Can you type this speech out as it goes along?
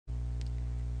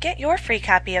Get your free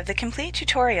copy of the complete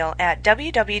tutorial at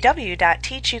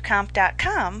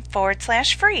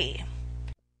www.teachucomp.com/free.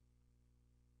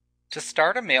 To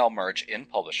start a mail merge in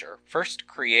Publisher, first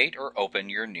create or open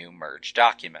your new merge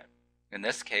document. In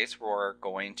this case, we're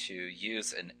going to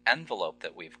use an envelope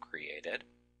that we've created.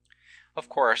 Of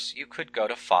course, you could go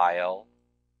to File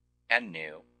and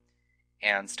New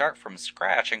and start from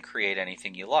scratch and create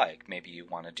anything you like. Maybe you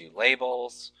want to do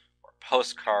labels or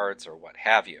postcards or what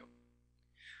have you.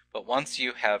 But once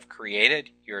you have created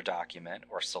your document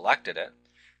or selected it,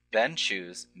 then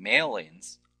choose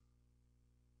Mailings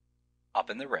up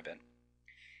in the ribbon.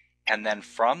 And then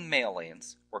from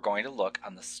Mailings, we're going to look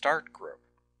on the Start group.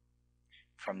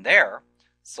 From there,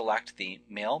 select the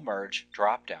Mail Merge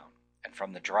drop-down. And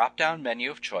from the drop-down menu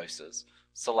of choices,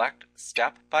 select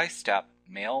Step by Step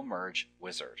Mail Merge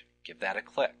Wizard. Give that a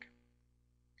click.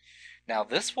 Now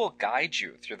this will guide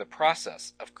you through the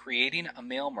process of creating a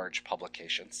mail merge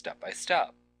publication step by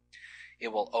step. It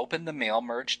will open the mail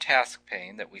merge task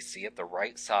pane that we see at the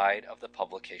right side of the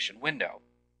publication window.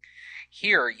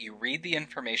 Here you read the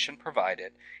information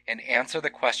provided and answer the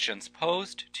questions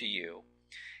posed to you,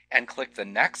 and click the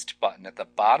Next button at the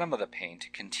bottom of the pane to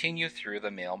continue through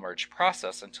the mail merge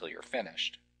process until you're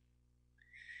finished.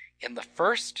 In the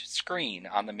first screen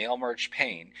on the mail merge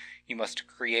pane, you must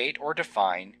create or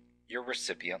define your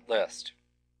recipient list.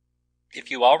 If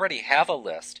you already have a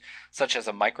list, such as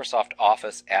a Microsoft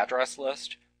Office address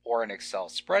list or an Excel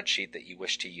spreadsheet that you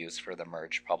wish to use for the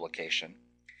merge publication,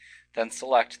 then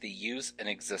select the Use an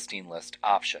Existing List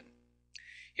option.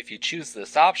 If you choose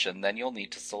this option, then you'll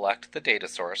need to select the data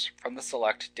source from the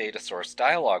Select Data Source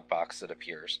dialog box that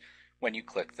appears when you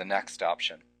click the Next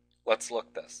option. Let's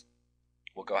look this.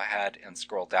 We'll go ahead and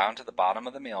scroll down to the bottom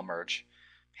of the mail merge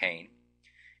pane,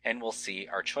 and we'll see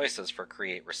our choices for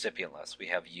Create Recipient List. We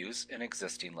have Use an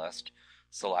Existing List,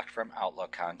 Select from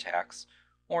Outlook Contacts,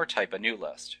 or Type a New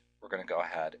List. We're going to go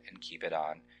ahead and keep it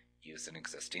on Use an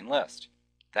Existing List.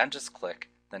 Then just click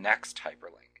the next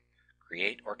hyperlink,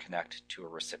 Create or Connect to a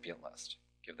Recipient List.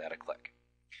 Give that a click.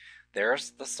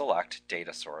 There's the Select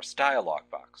Data Source dialog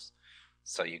box.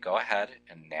 So you go ahead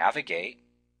and navigate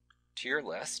to your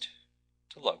list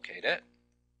to locate it,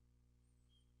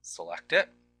 select it,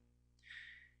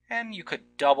 and you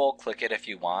could double click it if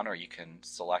you want, or you can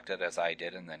select it as I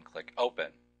did and then click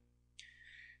Open.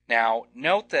 Now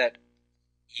note that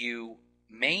you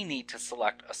may need to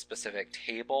select a specific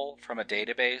table from a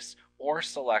database or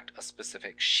select a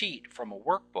specific sheet from a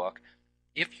workbook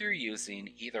if you're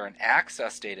using either an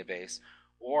Access database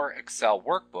or Excel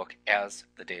workbook as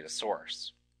the data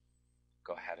source.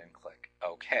 Go ahead and click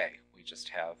OK. We just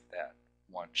have that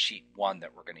sheet 1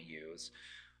 that we're going to use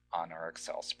on our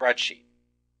Excel spreadsheet.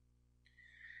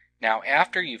 Now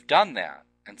after you've done that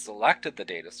and selected the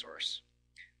data source,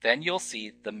 then you'll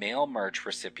see the Mail Merge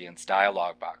Recipients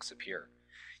dialog box appear.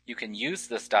 You can use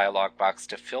this dialog box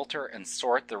to filter and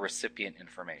sort the recipient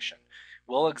information.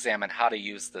 We'll examine how to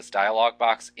use this dialog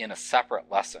box in a separate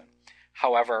lesson.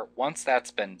 However, once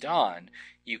that's been done,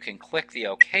 you can click the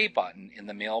OK button in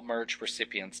the Mail Merge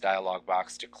Recipients dialog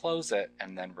box to close it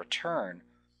and then return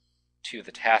to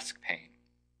the task pane.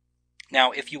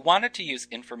 Now, if you wanted to use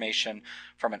information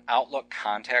from an Outlook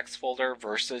contacts folder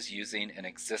versus using an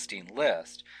existing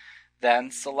list,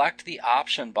 then select the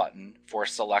option button for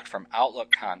Select from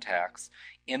Outlook Contacts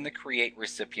in the Create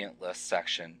Recipient List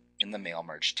section in the Mail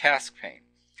Merge task pane.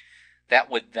 That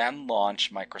would then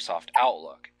launch Microsoft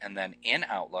Outlook, and then in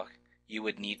Outlook you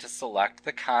would need to select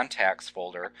the contacts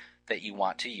folder that you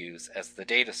want to use as the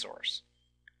data source.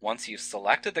 Once you've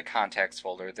selected the contacts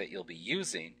folder that you'll be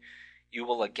using, you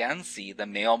will again see the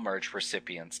Mail Merge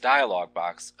Recipients dialog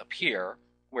box appear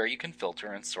where you can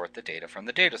filter and sort the data from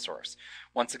the data source.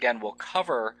 Once again, we'll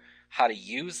cover how to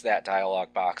use that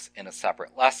dialog box in a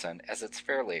separate lesson as it's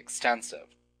fairly extensive.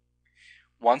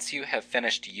 Once you have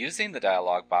finished using the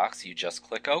dialog box, you just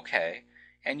click OK,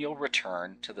 and you'll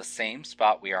return to the same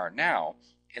spot we are now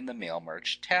in the Mail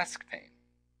Merge task pane.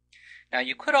 Now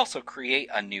you could also create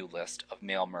a new list of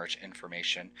mail merge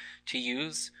information to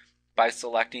use by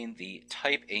selecting the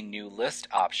Type a New List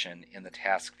option in the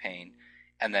task pane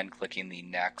and then clicking the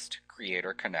Next, Create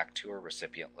or Connect to a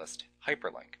Recipient List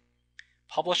hyperlink.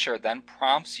 Publisher then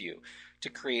prompts you to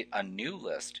create a new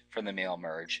list for the mail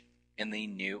merge in the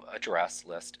New Address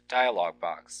List dialog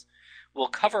box. We'll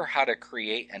cover how to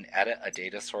create and edit a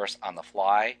data source on the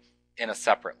fly in a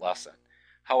separate lesson.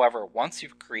 However, once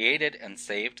you've created and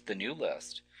saved the new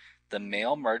list, the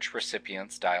Mail Merge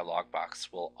Recipients dialog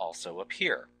box will also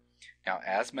appear. Now,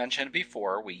 as mentioned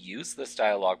before, we use this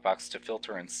dialog box to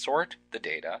filter and sort the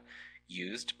data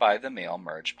used by the mail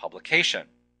merge publication.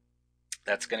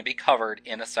 That's going to be covered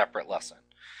in a separate lesson.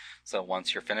 So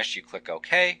once you're finished, you click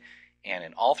OK, and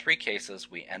in all three cases,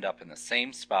 we end up in the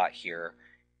same spot here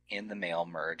in the Mail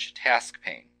Merge task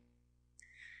pane.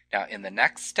 Now, in the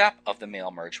next step of the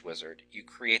Mail Merge wizard, you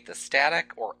create the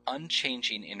static or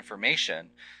unchanging information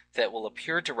that will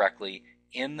appear directly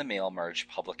in the Mail Merge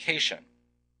publication.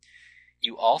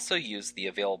 You also use the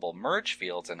available merge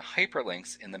fields and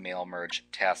hyperlinks in the Mail Merge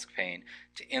task pane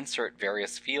to insert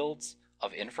various fields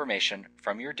of information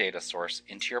from your data source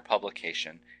into your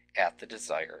publication at the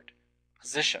desired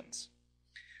positions.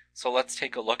 So let's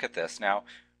take a look at this. Now,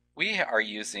 we are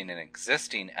using an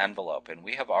existing envelope and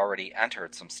we have already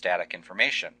entered some static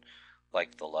information.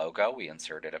 Like the logo, we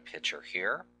inserted a picture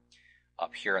here.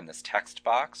 Up here in this text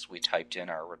box, we typed in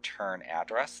our return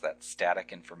address, that's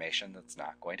static information that's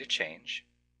not going to change.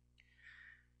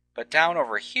 But down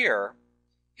over here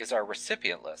is our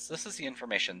recipient list. This is the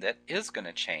information that is going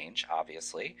to change,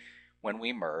 obviously, when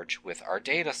we merge with our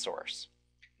data source.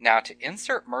 Now, to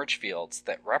insert merge fields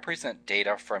that represent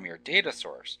data from your data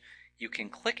source, you can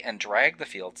click and drag the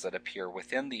fields that appear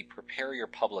within the Prepare Your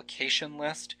Publication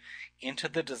list into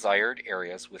the desired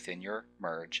areas within your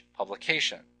merge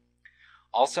publication.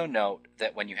 Also note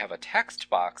that when you have a text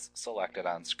box selected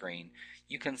on screen,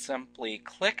 you can simply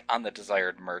click on the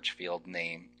desired merge field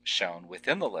name shown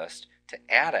within the list to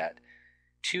add it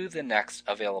to the next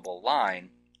available line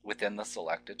within the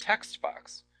selected text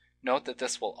box. Note that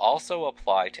this will also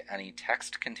apply to any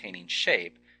text containing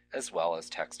shape as well as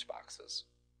text boxes.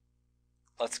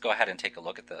 Let's go ahead and take a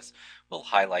look at this. We'll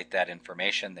highlight that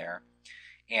information there.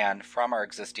 And from our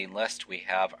existing list, we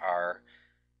have our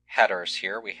headers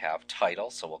here. We have title,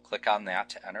 so we'll click on that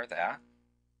to enter that.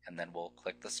 And then we'll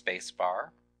click the space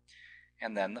bar.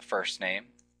 And then the first name,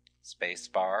 space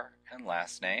bar, and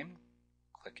last name.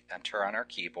 Click enter on our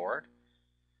keyboard.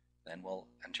 Then we'll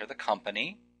enter the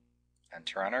company,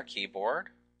 enter on our keyboard.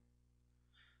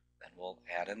 Then we'll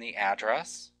add in the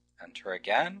address, enter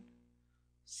again,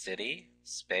 city,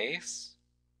 space,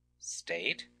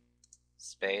 state,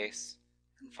 space,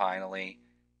 and finally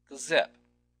the zip.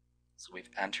 So we've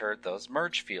entered those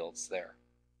merge fields there.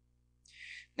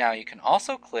 Now you can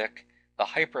also click the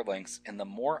hyperlinks in the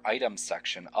More Items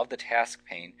section of the task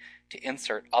pane to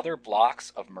insert other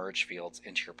blocks of merge fields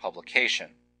into your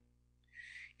publication.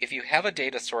 If you have a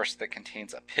data source that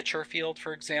contains a picture field,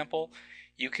 for example,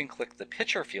 you can click the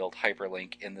Picture Field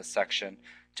hyperlink in this section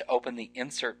to open the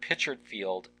Insert Pictured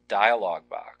Field dialog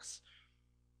box.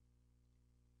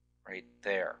 Right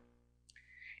there.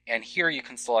 And here you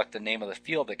can select the name of the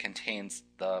field that contains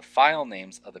the file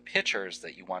names of the pictures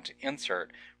that you want to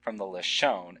insert from the list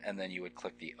shown, and then you would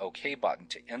click the OK button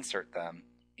to insert them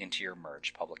into your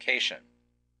merge publication.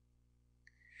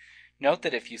 Note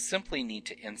that if you simply need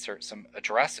to insert some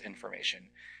address information,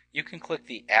 you can click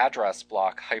the Address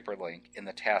block hyperlink in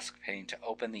the task pane to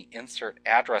open the Insert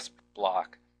Address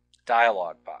block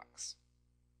dialog box.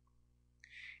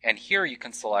 And here you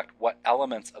can select what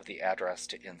elements of the address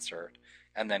to insert,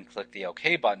 and then click the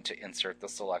OK button to insert the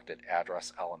selected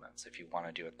address elements if you want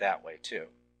to do it that way too.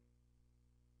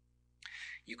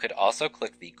 You could also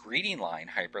click the Greeting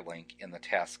Line hyperlink in the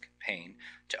task pane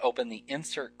to open the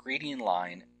Insert Greeting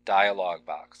Line dialog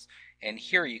box, and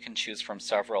here you can choose from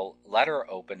several letter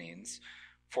openings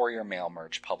for your mail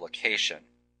merge publication,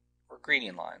 or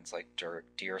greeting lines like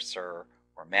Dear Sir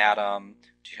or Madam,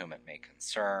 To Whom It May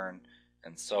Concern,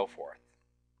 and so forth.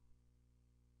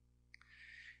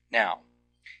 Now,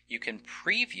 you can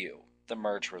preview the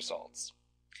merge results.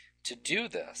 To do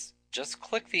this, just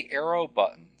click the arrow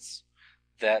buttons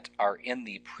that are in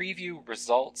the Preview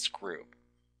Results group.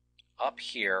 Up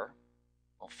here,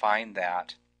 we'll find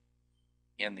that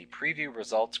in the Preview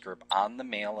Results group on the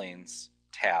Mailings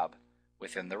tab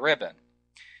within the ribbon.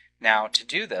 Now, to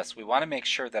do this, we want to make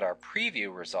sure that our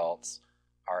preview results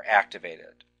are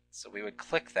activated. So we would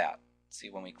click that. See,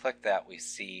 when we click that, we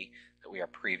see that we are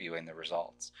previewing the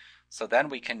results. So then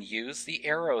we can use the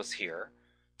arrows here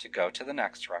to go to the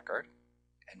next record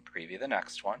and preview the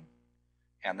next one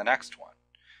and the next one.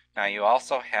 Now you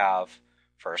also have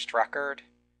first record,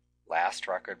 last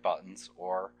record buttons,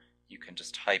 or you can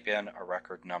just type in a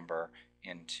record number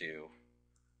into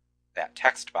that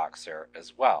text box there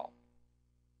as well.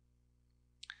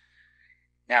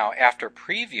 Now, after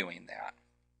previewing that,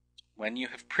 when you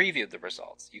have previewed the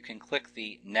results, you can click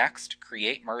the Next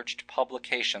Create Merged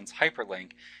Publications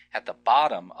hyperlink at the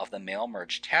bottom of the Mail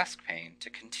Merge task pane to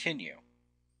continue.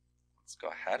 Let's go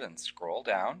ahead and scroll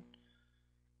down.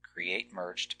 Create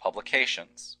Merged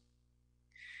Publications.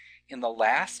 In the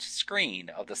last screen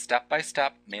of the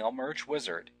step-by-step Mail Merge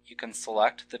wizard, you can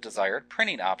select the desired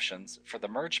printing options for the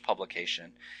merge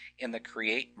publication in the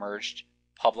Create Merged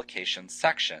Publications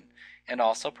section and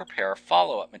also prepare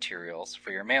follow-up materials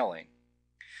for your mailing.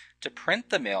 To print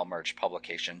the mail merge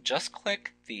publication, just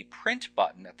click the Print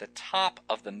button at the top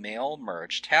of the Mail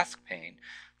Merge task pane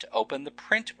to open the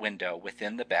Print window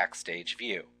within the Backstage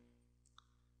view.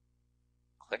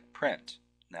 Click Print.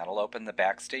 That'll open the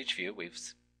Backstage view. We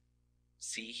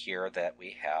see here that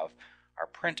we have our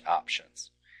print options.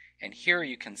 And here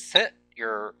you can set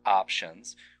your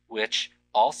options, which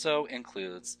also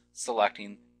includes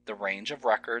selecting the range of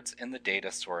records in the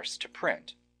data source to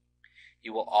print.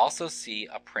 You will also see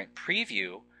a print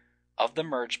preview of the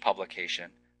merge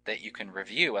publication that you can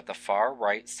review at the far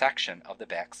right section of the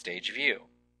Backstage view.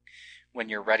 When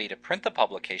you're ready to print the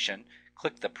publication,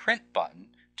 click the Print button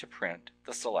to print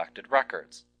the selected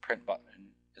records. The Print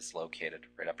button is located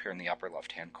right up here in the upper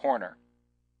left-hand corner.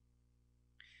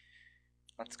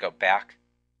 Let's go back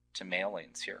to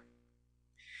mailings here.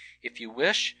 If you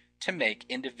wish to make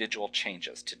individual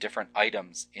changes to different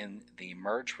items in the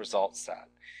merge result set,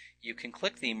 you can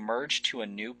click the Merge to a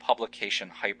New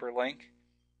Publication hyperlink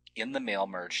in the Mail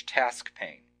Merge task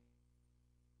pane.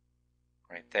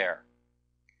 Right there.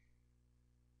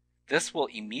 This will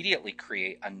immediately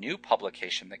create a new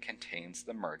publication that contains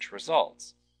the merge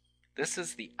results. This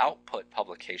is the output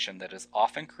publication that is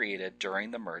often created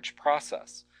during the merge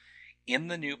process. In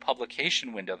the new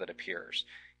publication window that appears,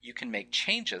 you can make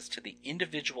changes to the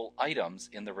individual items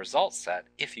in the result set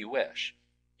if you wish.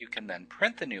 You can then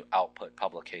print the new output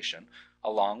publication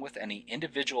along with any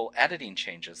individual editing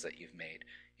changes that you've made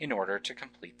in order to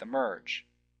complete the merge.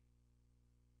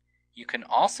 You can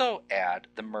also add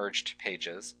the merged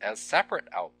pages as separate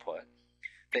output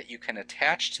that you can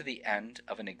attach to the end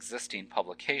of an existing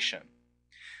publication.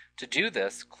 To do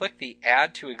this, click the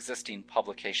Add to Existing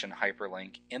Publication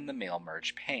hyperlink in the Mail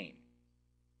Merge pane.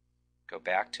 Go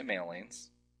back to Mailings.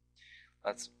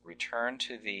 Let's return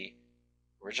to the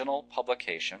original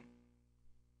publication,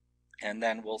 and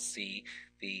then we'll see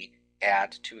the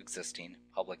Add to Existing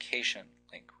Publication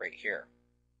link right here.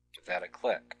 Give that a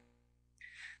click.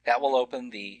 That will open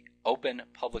the Open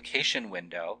Publication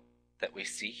window that we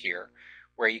see here,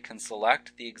 where you can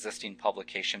select the existing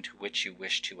publication to which you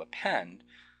wish to append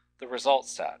the result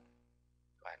set.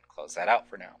 Go ahead and close that out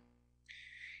for now.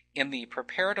 In the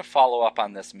Prepare to Follow Up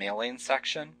on This Mailing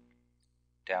section,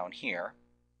 down here,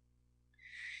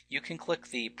 you can click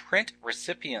the Print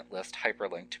Recipient List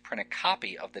hyperlink to print a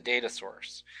copy of the data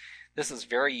source. This is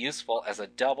very useful as a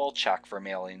double check for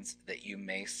mailings that you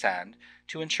may send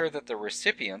to ensure that the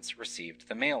recipients received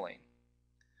the mailing.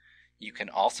 You can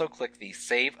also click the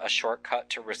Save a Shortcut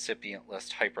to Recipient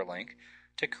List hyperlink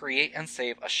to create and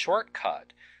save a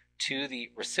shortcut to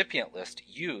the recipient list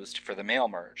used for the mail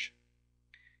merge.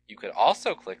 You could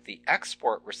also click the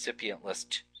Export Recipient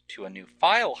List to a New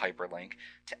File hyperlink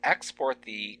to export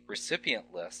the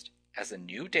recipient list as a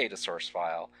new data source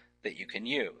file that you can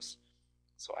use.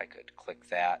 So I could click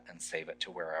that and save it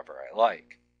to wherever I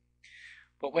like.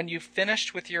 But when you've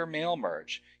finished with your mail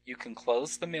merge, you can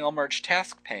close the Mail Merge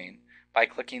task pane by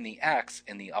clicking the X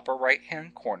in the upper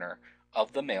right-hand corner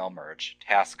of the Mail Merge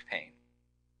task pane.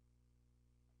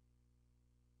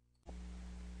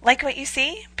 Like what you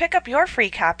see? Pick up your free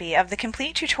copy of the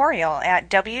complete tutorial at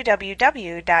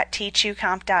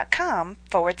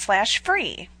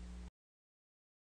www.teachucomp.com/free.